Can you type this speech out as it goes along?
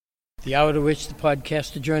The hour to which the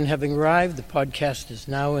podcast adjourned having arrived, the podcast is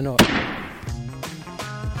now in order.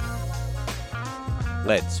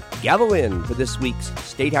 Let's gavel in for this week's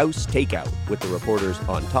State House Takeout with the reporters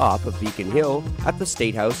on top of Beacon Hill at the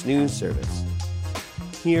State House News Service.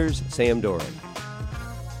 Here's Sam Doran.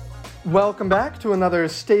 Welcome back to another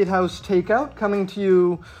State House Takeout, coming to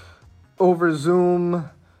you over Zoom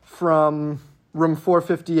from room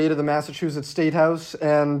 458 of the Massachusetts State House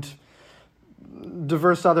and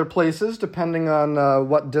diverse other places, depending on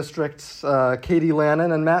what districts Katie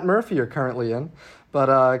Lannon and Matt Murphy are currently in.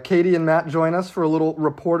 But Katie and Matt join us for a little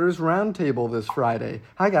reporters roundtable this Friday.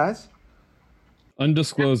 Hi, guys.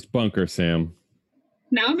 Undisclosed bunker, Sam.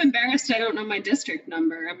 Now I'm embarrassed I don't know my district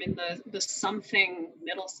number. I'm in the something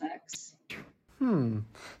Middlesex.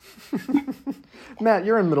 Matt,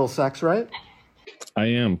 you're in Middlesex, right? I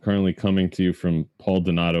am currently coming to you from Paul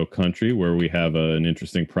Donato country, where we have an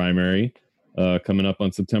interesting primary coming up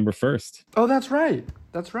on September 1st. Oh, that's right.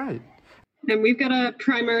 That's right. And we've got a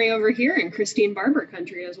primary over here in Christine Barber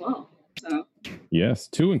country as well. So yes,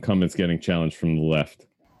 two incumbents getting challenged from the left.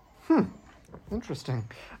 Interesting.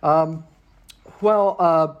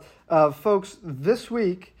 Folks, this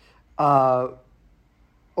week, a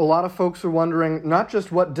lot of folks are wondering not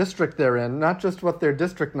just what district they're in, not just what their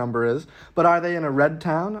district number is, but are they in a red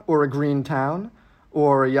town or a green town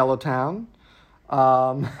or a yellow town?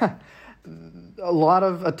 A lot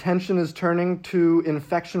of attention is turning to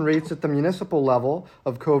infection rates at the municipal level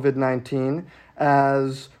of COVID-19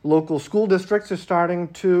 as local school districts are starting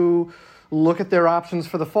to look at their options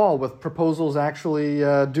for the fall, with proposals actually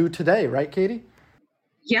due today, right, Katie?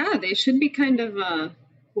 yeah, they should be kind of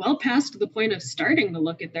well past the point of starting to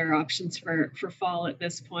look at their options for fall at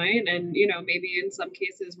this point. And, you know, maybe in some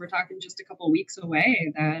cases we're talking just a couple of weeks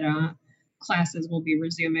away that classes will be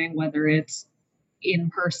resuming, whether it's in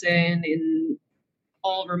person, in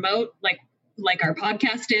all remote, like our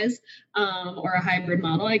podcast is, or a hybrid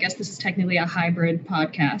model. I guess this is technically a hybrid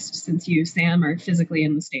podcast since you, Sam, are physically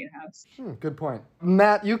in the State House. Good point.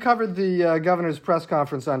 Matt, you covered the governor's press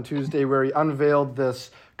conference on Tuesday where he unveiled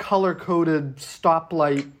this color-coded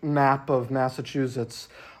stoplight map of Massachusetts.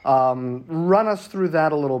 Run us through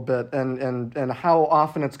that a little bit and how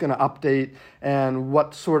often it's going to update and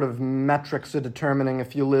what sort of metrics are determining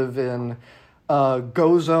if you live in a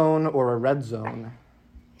go zone or a red zone.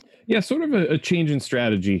 Yeah, sort of a change in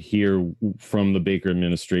strategy here from the Baker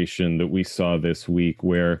administration that we saw this week,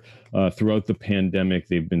 where throughout the pandemic,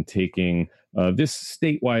 they've been taking this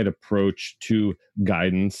statewide approach to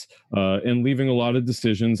guidance and leaving a lot of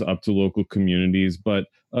decisions up to local communities. But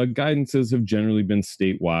guidances have generally been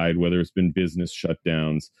statewide, whether it's been business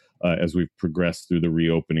shutdowns as we've progressed through the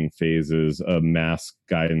reopening phases, mask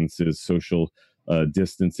guidances, social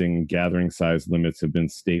distancing, gathering size limits have been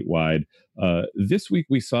statewide. This week,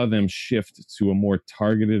 we saw them shift to a more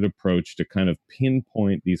targeted approach to kind of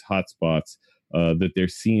pinpoint these hotspots that they're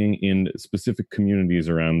seeing in specific communities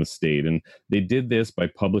around the state. And they did this by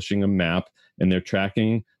publishing a map, and they're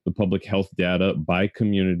tracking the public health data by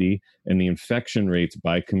community and the infection rates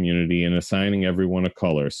by community and assigning everyone a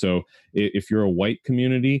color. So if you're a white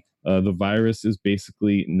community, the virus is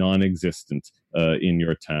basically non-existent in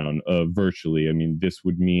your town, virtually. I mean, this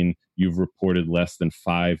would mean you've reported less than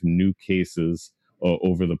 5 new cases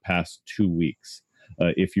over the past 2 weeks.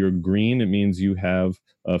 If you're green, it means you have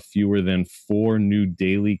fewer than 4 new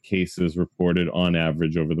daily cases reported on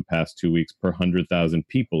average over the past 2 weeks per 100,000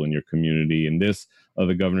 people in your community. And this,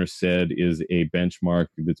 the governor said, is a benchmark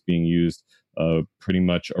that's being used pretty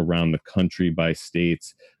much around the country by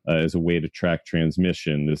states as a way to track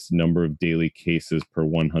transmission, this number of daily cases per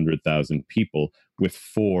 100,000 people, with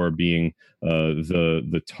 4 being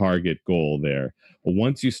the target goal there.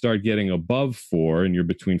 Once you start getting above 4 and you're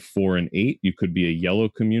between 4 and 8, you could be a yellow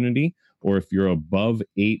community, or if you're above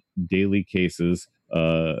 8 daily cases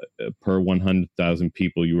per 100,000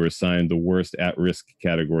 people, you were assigned the worst at-risk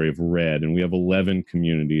category of red. And we have 11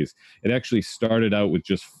 communities. It actually started out with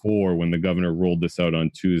just 4 when the governor rolled this out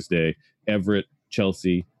on Tuesday: Everett,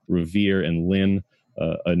 Chelsea, Revere, and Lynn.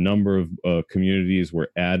 A number of communities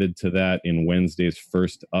were added to that in Wednesday's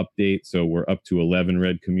first update. So we're up to 11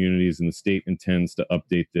 red communities, and the state intends to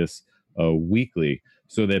update this weekly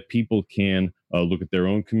so that people can look at their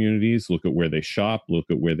own communities, look at where they shop, look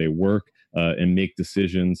at where they work, and make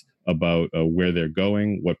decisions about where they're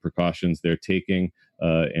going, what precautions they're taking,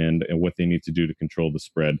 and what they need to do to control the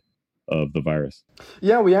spread of the virus.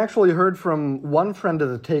 Yeah, we actually heard from one friend of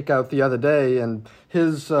the takeout the other day, and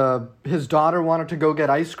his daughter wanted to go get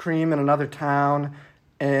ice cream in another town,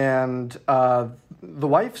 and the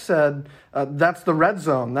wife said, that's the red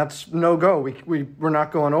zone. That's no go. We're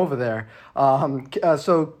not going over there.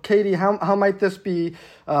 So, Katie, how might this be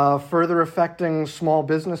further affecting small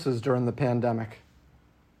businesses during the pandemic?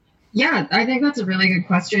 Yeah, I think that's a really good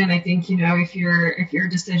question. I think, if your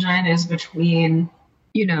decision is between,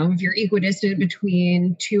 if you're equidistant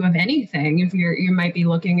between two of anything, you might be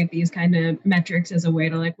looking at these kind of metrics as a way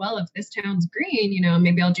to like, well, if this town's green,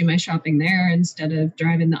 maybe I'll do my shopping there instead of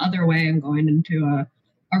driving the other way and going into a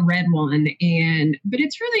red one. But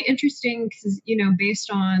it's really interesting because,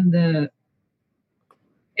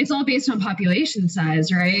 it's all based on population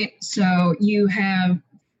size, right? So you have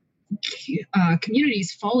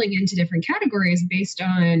communities falling into different categories based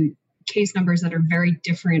on case numbers that are very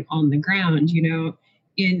different on the ground.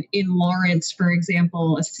 In Lawrence, for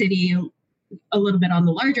example, a city a little bit on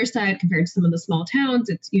the larger side compared to some of the small towns,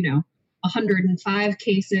 it's 105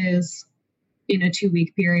 cases in a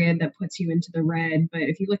 2-week period that puts you into the red. But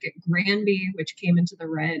if you look at Granby, which came into the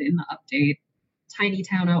red in the update, tiny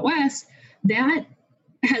town out west, that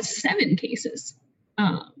has 7 cases.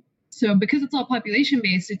 So because it's all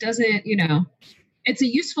population-based, it doesn't, it's a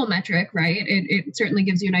useful metric, right? It certainly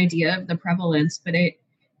gives you an idea of the prevalence, but it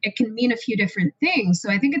can mean a few different things. So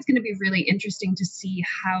I think it's going to be really interesting to see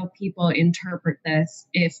how people interpret this,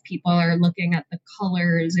 if people are looking at the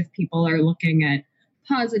colors, if people are looking at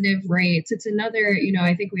positive rates. It's another,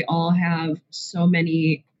 I think we all have so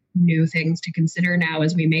many new things to consider now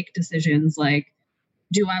as we make decisions like,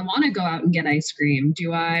 do I want to go out and get ice cream?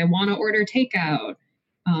 Do I want to order takeout?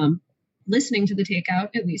 Listening to the takeout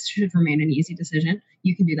at least should remain an easy decision.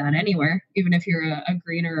 You can do that anywhere, even if you're a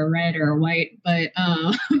green or a red or a white. But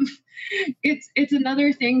it's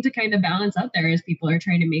another thing to kind of balance out there as people are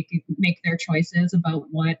trying to make their choices about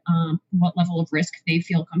what level of risk they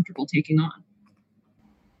feel comfortable taking on.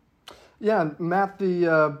 Yeah, Matt,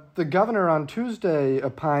 the governor on Tuesday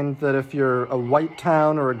opined that if you're a white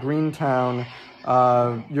town or a green town,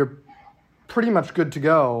 you're pretty much good to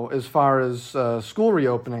go as far as school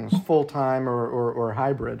reopenings, full-time or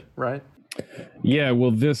hybrid, right? Yeah,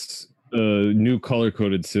 well, this new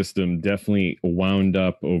color-coded system definitely wound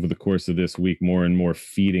up over the course of this week more and more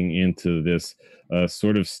feeding into this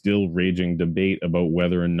sort of still raging debate about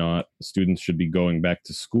whether or not students should be going back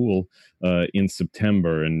to school in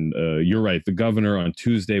September. And you're right, the governor on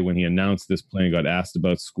Tuesday, when he announced this plan, got asked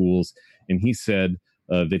about schools, and he said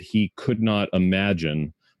that he could not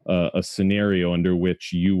imagine a scenario under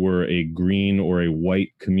which you were a green or a white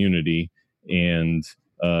community and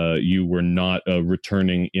you were not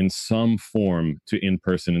returning in some form to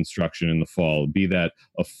in-person instruction in the fall, be that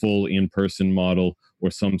a full in-person model or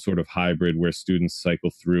some sort of hybrid where students cycle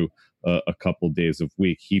through a couple days a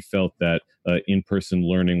week. He felt that in-person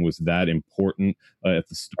learning was that important at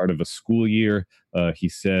the start of a school year. He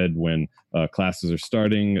said when classes are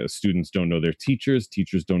starting, students don't know their teachers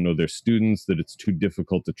don't know their students, that it's too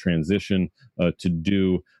difficult to transition to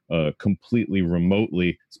do completely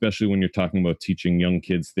remotely, especially when you're talking about teaching young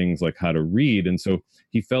kids things like how to read. And so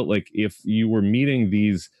he felt like if you were meeting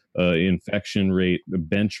these infection rate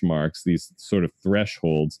benchmarks, these sort of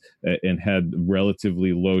thresholds, and had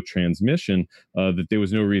relatively low transmission, that there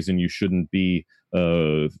was no reason you shouldn't be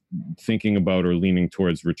thinking about or leaning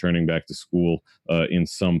towards returning back to school in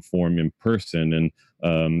some form in person.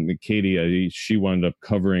 And Katie, she wound up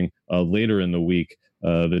covering later in the week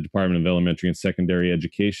the Department of Elementary and Secondary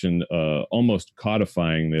Education almost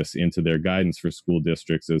codifying this into their guidance for school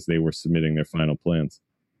districts as they were submitting their final plans.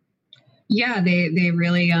 Yeah, they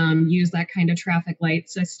really use that kind of traffic light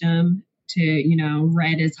system to,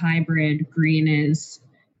 red is hybrid, green is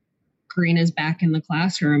back in the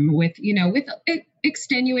classroom with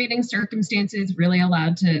extenuating circumstances really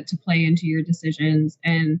allowed to play into your decisions.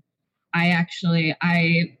 And I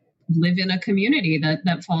live in a community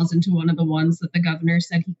that falls into one of the ones that the governor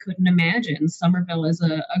said he couldn't imagine. Somerville is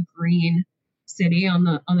a green city on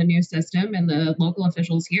the new system, and the local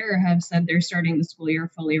officials here have said they're starting the school year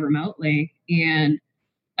fully remotely. And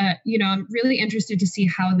I'm really interested to see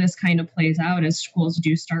how this kind of plays out as schools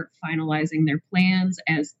do start finalizing their plans,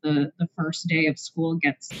 as the first day of school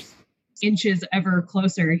gets inches ever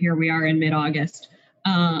closer. Here we are in mid-August.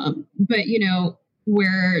 But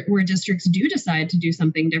where districts do decide to do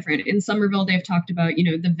something different. In Somerville, they've talked about,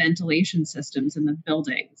 the ventilation systems in the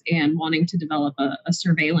buildings and wanting to develop a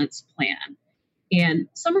surveillance plan. And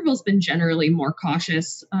Somerville's been generally more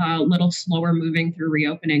cautious, a little slower moving through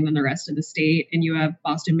reopening than the rest of the state. And you have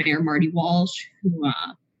Boston Mayor Marty Walsh,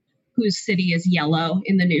 whose city is yellow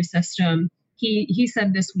in the new system. He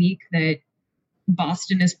said this week that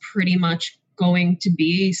Boston is pretty much going to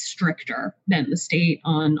be stricter than the state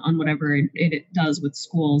on whatever it does with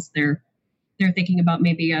schools. They're thinking about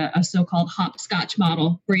maybe a so-called hopscotch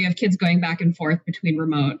model where you have kids going back and forth between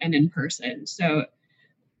remote and in person. So,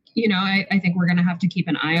 I think we're going to have to keep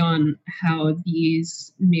an eye on how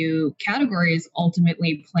these new categories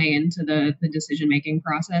ultimately play into the decision-making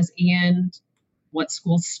process and what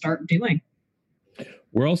schools start doing.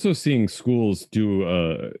 We're also seeing schools do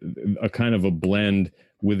a kind of a blend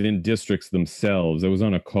within districts themselves. I was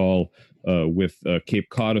on a call with Cape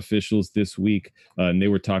Cod officials this week, and they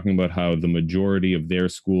were talking about how the majority of their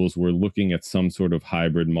schools were looking at some sort of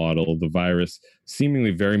hybrid model. The virus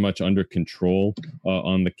seemingly very much under control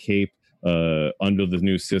on the Cape, under the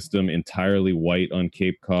new system, entirely white on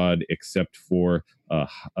Cape Cod, except for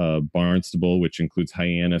Barnstable, which includes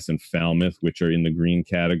Hyannis and Falmouth, which are in the green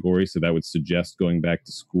category. So that would suggest going back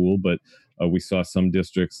to school. But we saw some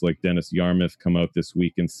districts like Dennis Yarmouth come out this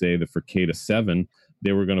week and say that for K to 7,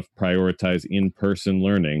 they were going to prioritize in-person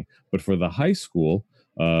learning. But for the high school,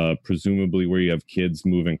 presumably where you have kids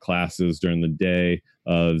moving classes during the day,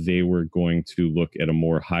 they were going to look at a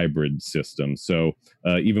more hybrid system. So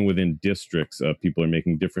even within districts, people are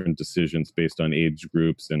making different decisions based on age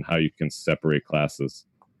groups and how you can separate classes.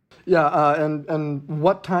 Yeah, and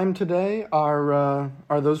what time today are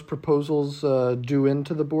those proposals due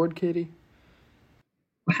into the board, Katie?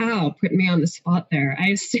 Wow, putting me on the spot there. I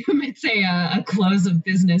assume it's a close of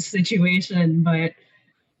business situation, but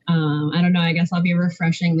I don't know. I guess I'll be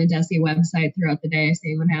refreshing the DESE website throughout the day,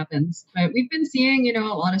 seeing what happens. But we've been seeing, a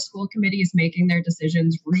lot of school committees making their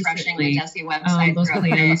decisions recently. The DESE website those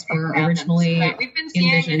plans were originally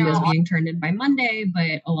envisioned as being turned in by Monday,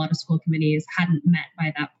 but a lot of school committees hadn't met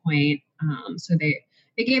by that point. So they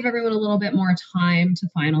gave everyone a little bit more time to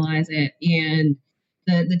finalize it. And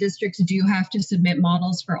the districts do have to submit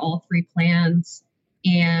models for all 3 plans.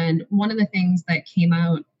 And one of the things that came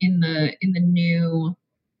out in the new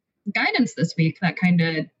guidance this week, that kind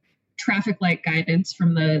of traffic light guidance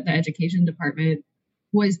from the education department,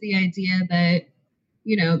 was the idea that,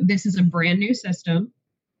 this is a brand new system,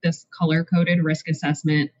 this color coded risk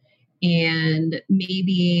assessment, and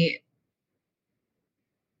maybe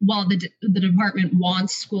while the department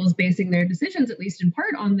wants schools basing their decisions, at least in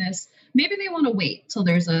part, on this, maybe they want to wait till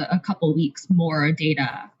there's a couple weeks more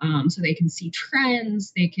data, so they can see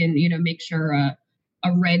trends. They can, make sure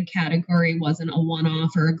a red category wasn't a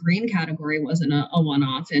one-off or a green category wasn't a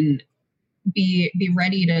one-off, and be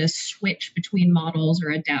ready to switch between models or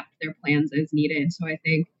adapt their plans as needed. So I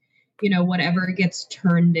think, whatever gets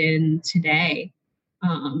turned in today,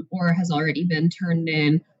 or has already been turned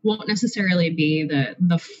in, won't necessarily be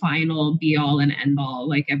the final be all and end all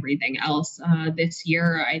like everything else. This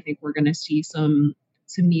year, I think we're going to see some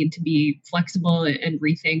need to be flexible and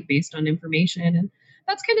rethink based on information. And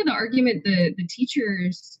that's kind of the argument the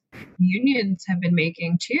teachers unions have been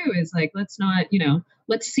making too, is like, let's not,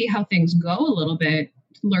 let's see how things go a little bit,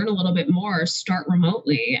 learn a little bit more, start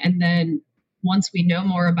remotely. And then once we know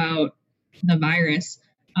more about the virus,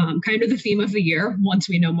 kind of the theme of the year, once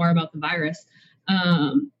we know more about the virus,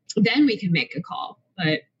 then we can make a call.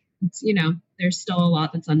 But, it's, there's still a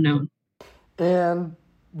lot that's unknown. And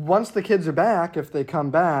once the kids are back, if they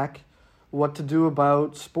come back, what to do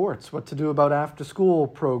about sports, what to do about after-school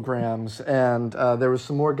programs. And there was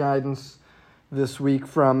some more guidance this week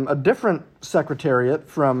from a different secretariat,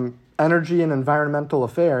 from Energy and Environmental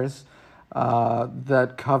Affairs,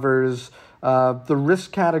 that covers the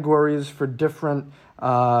risk categories for different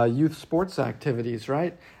youth sports activities,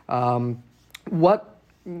 right? What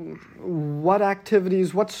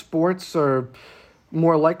activities, what sports are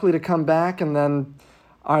more likely to come back? And then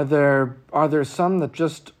are there some that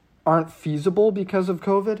just aren't feasible because of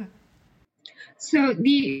COVID? So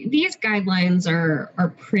these guidelines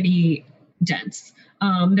are pretty dense.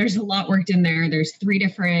 There's a lot worked in there. There's 3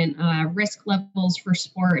 different risk levels for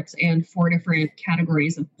sports and 4 different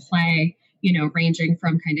categories of play, ranging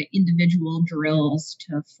from kind of individual drills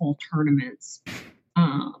to full tournaments.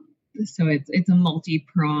 So it's a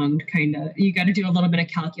multi-pronged kind of, you got to do a little bit of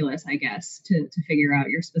calculus, I guess, to figure out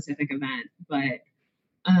your specific event. But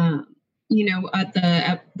at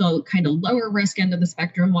the kind of lower risk end of the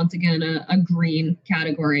spectrum, once again, a green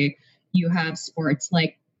category, you have sports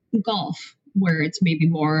like golf, where it's maybe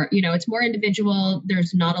more, it's more individual.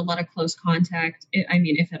 There's not a lot of close contact.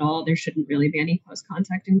 If at all, there shouldn't really be any close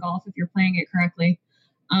contact in golf if you're playing it correctly.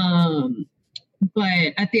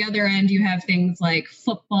 But at the other end, you have things like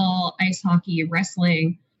football, ice hockey,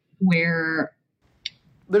 wrestling, where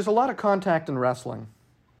there's a lot of contact in wrestling.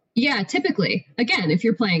 Yeah, typically, again, if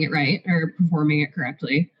you're playing it right or performing it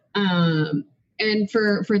correctly. And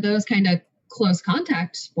for those kind of close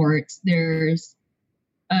contact sports, there's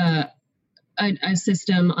a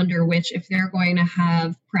system under which if they're going to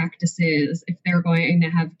have practices, if they're going to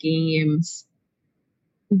have games,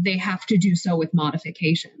 they have to do so with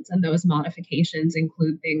modifications. And those modifications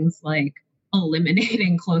include things like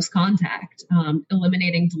eliminating close contact,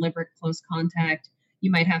 eliminating deliberate close contact.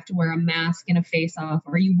 You might have to wear a mask in a face-off,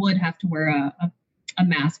 or you would have to wear a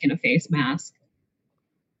mask in a face mask.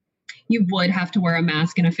 You would have to wear a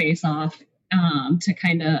mask in a face-off to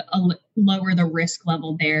kind of lower the risk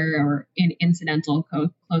level there, or in incidental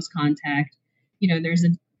close contact. You know, there's a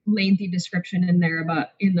lengthy description in there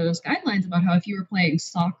in those guidelines about how if you were playing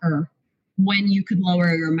soccer, when you could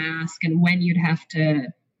lower your mask and when you'd have to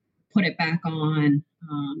put it back on,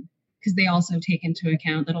 because they also take into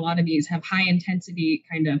account that a lot of these have high intensity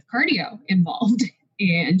kind of cardio involved,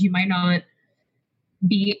 and you might not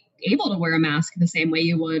be able to wear a mask the same way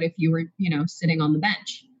you would if you were, sitting on the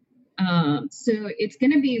bench. So it's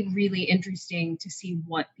going to be really interesting to see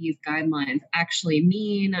what these guidelines actually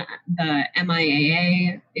mean. The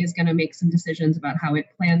MIAA is going to make some decisions about how it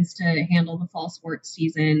plans to handle the fall sports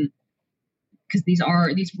season, because these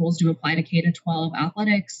rules do apply to K-12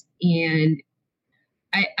 athletics. And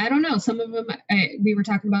I don't know, some of them, we were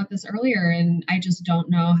talking about this earlier, and I just don't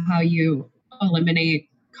know how you eliminate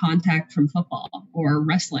contact from football or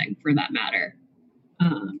wrestling for that matter.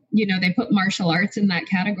 They put martial arts in that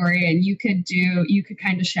category, and you could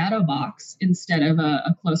kind of shadow box instead of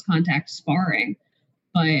a close contact sparring.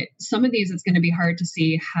 But some of these, it's going to be hard to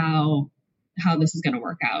see how this is going to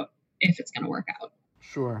work out, if it's going to work out.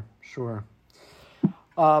 Sure.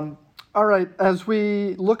 All right. As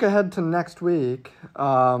we look ahead to next week,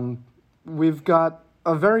 we've got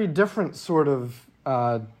a very different sort of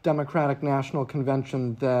Democratic National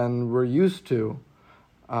Convention than we're used to.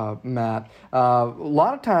 Matt, a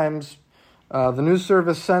lot of times the news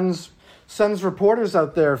service sends reporters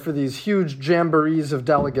out there for these huge jamborees of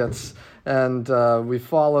delegates, and we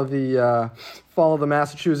follow the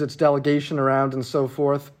Massachusetts delegation around and so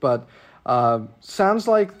forth. But sounds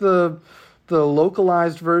like the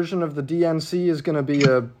localized version of the DNC is going to be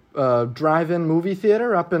a drive-in movie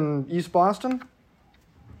theater up in East Boston.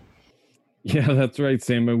 Yeah, that's right,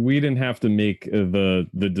 Sam. We didn't have to make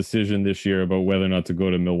the decision this year about whether or not to go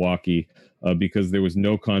to Milwaukee because there was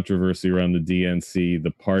no controversy around the DNC. The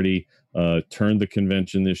party turned the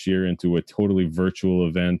convention this year into a totally virtual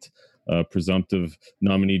event. Presumptive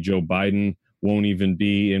nominee Joe Biden won't even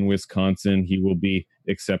be in Wisconsin. He will be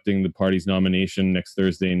accepting the party's nomination next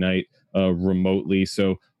Thursday night remotely.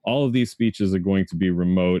 So all of these speeches are going to be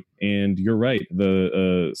remote. And you're right,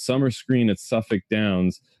 the summer screen at Suffolk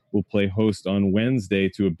Downs will play host on Wednesday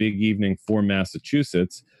to a big evening for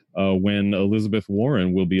Massachusetts when Elizabeth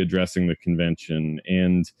Warren will be addressing the convention.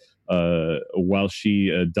 And while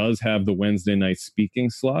she does have the Wednesday night speaking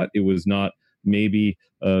slot, it was not maybe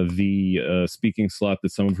the speaking slot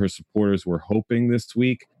that some of her supporters were hoping this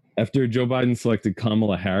week, after Joe Biden selected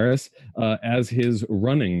Kamala Harris as his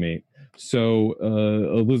running mate. So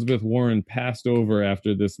Elizabeth Warren passed over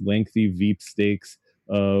after this lengthy Veep stakes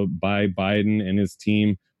by Biden and his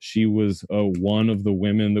team. She was one of the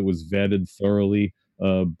women that was vetted thoroughly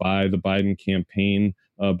by the Biden campaign,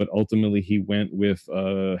 but ultimately he went with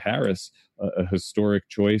Harris, a historic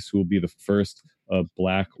choice, who will be the first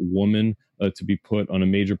Black woman to be put on a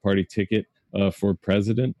major party ticket for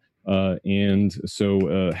president. And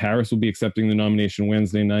so Harris will be accepting the nomination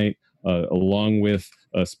Wednesday night, along with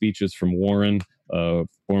speeches from Warren,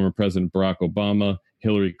 former President Barack Obama,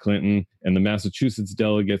 Hillary Clinton, and the Massachusetts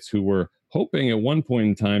delegates who were hoping at one point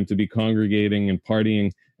in time to be congregating and partying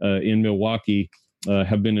in Milwaukee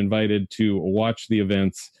have been invited to watch the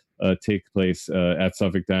events take place at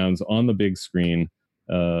Suffolk Downs on the big screen.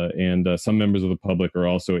 And some members of the public are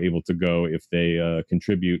also able to go if they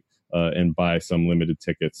contribute and buy some limited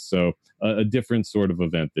tickets. So a different sort of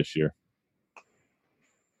event this year.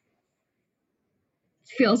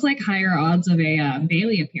 Feels like higher odds of a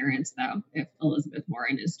Bailey appearance, though, if Elizabeth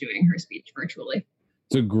Warren is doing her speech virtually.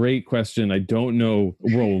 It's a great question. I don't know.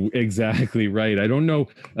 Well, exactly right. I don't know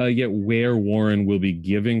yet where Warren will be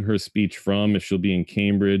giving her speech from, if she'll be in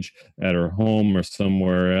Cambridge at her home or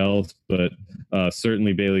somewhere else. But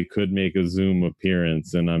certainly Bailey could make a Zoom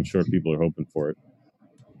appearance, and I'm sure people are hoping for it.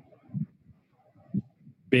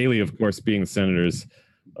 Bailey, of course, being the Senator's,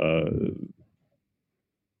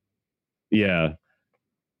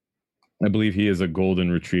 I believe he is a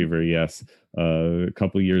golden retriever, yes. A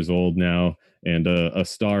couple years old now, and a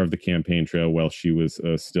star of the campaign trail while she was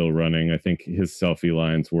still running. I think his selfie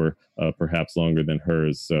lines were perhaps longer than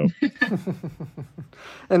hers. So,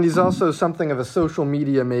 and he's also something of a social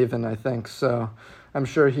media maven, I think. So I'm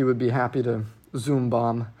sure he would be happy to Zoom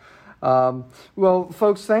bomb. Well,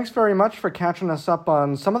 folks, thanks very much for catching us up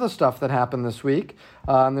on some of the stuff that happened this week.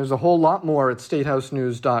 And there's a whole lot more at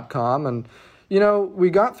statehousenews.com. And, you know, we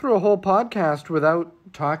got through a whole podcast without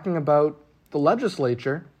talking about the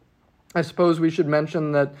legislature. I suppose we should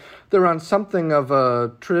mention that they're on something of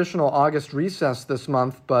a traditional August recess this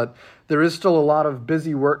month, but there is still a lot of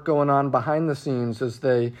busy work going on behind the scenes as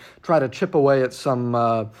they try to chip away at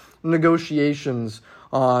some negotiations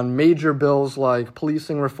on major bills like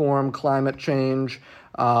policing reform, climate change,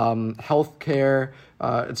 health care,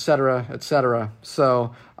 et cetera, et cetera.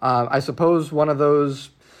 So I suppose one of those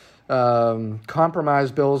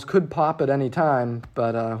compromise bills could pop at any time,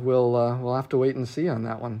 but we'll have to wait and see on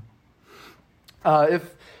that one.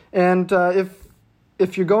 If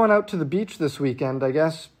you're going out to the beach this weekend, I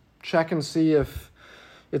guess check and see if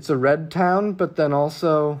it's a red town, but then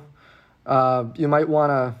also you might want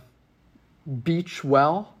to beach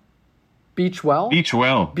well. Cape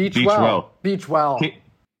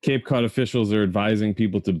Cod officials are advising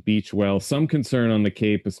people to beach well. Some concern on the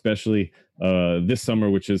Cape, especially this summer,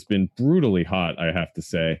 which has been brutally hot, I have to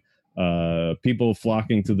say. People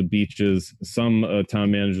flocking to the beaches. Some town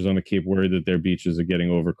managers on the Cape worry that their beaches are getting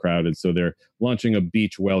overcrowded, so they're launching a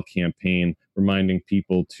Beach Well campaign, reminding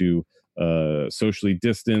people to socially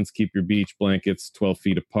distance, keep your beach blankets 12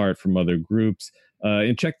 feet apart from other groups,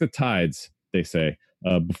 and check the tides, they say,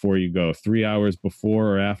 before you go. 3 hours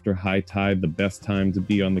before or after high tide, the best time to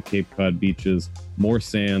be on the Cape Cod beaches. More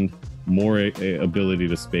sand, more ability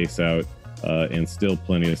to space out, and still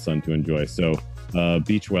plenty of sun to enjoy. So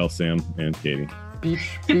beach well, Sam and Katie.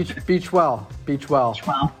 Beach well.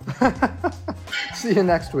 See you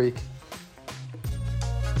next week.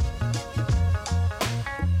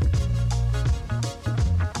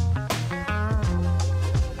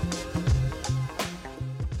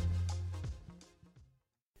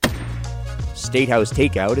 State House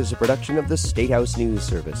Takeout is a production of the State House News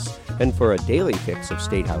Service. And for a daily fix of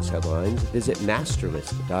State House headlines, visit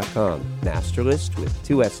Nasterlist.com. Nasterlist with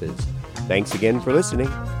 2 S's. Thanks again for listening.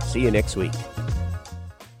 See you next week.